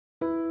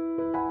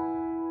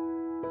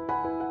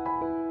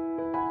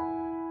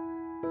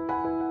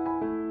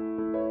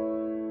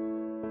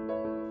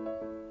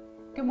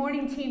Good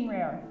morning, Team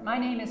Wrair. My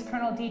name is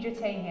Colonel Deidre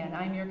Tahan.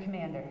 I'm your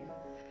commander.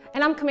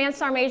 And I'm Command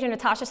Star Major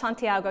Natasha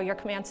Santiago, your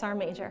Command Star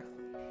Major.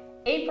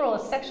 April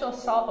is Sexual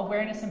Assault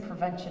Awareness and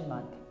Prevention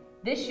Month.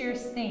 This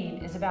year's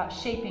theme is about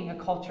shaping a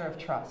culture of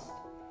trust.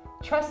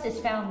 Trust is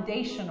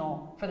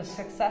foundational for the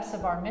success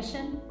of our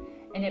mission,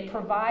 and it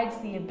provides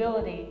the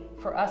ability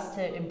for us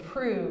to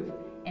improve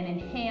and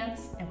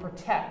enhance and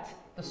protect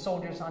the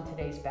soldiers on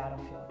today's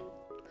battlefield.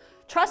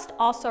 Trust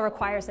also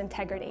requires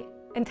integrity.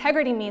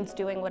 Integrity means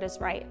doing what is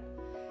right.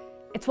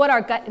 It's what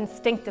our gut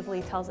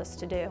instinctively tells us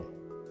to do.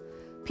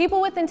 People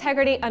with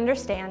integrity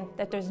understand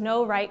that there's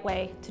no right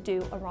way to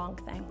do a wrong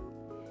thing.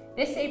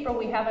 This April,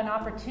 we have an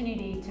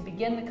opportunity to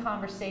begin the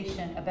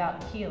conversation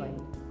about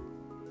healing.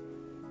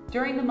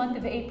 During the month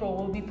of April,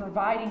 we'll be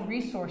providing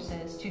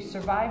resources to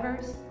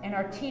survivors and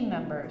our team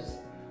members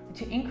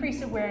to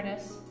increase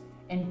awareness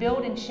and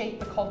build and shape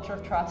the culture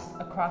of trust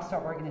across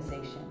our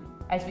organization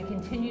as we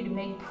continue to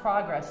make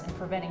progress in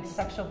preventing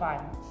sexual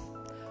violence.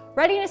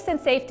 Readiness and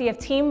safety of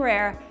Team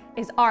Wrair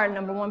is our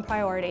 #1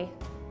 priority.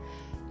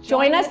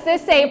 Join us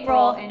this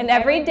April and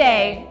every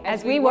day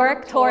as we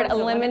work toward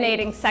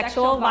eliminating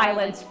sexual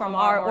violence from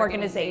our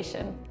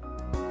organization.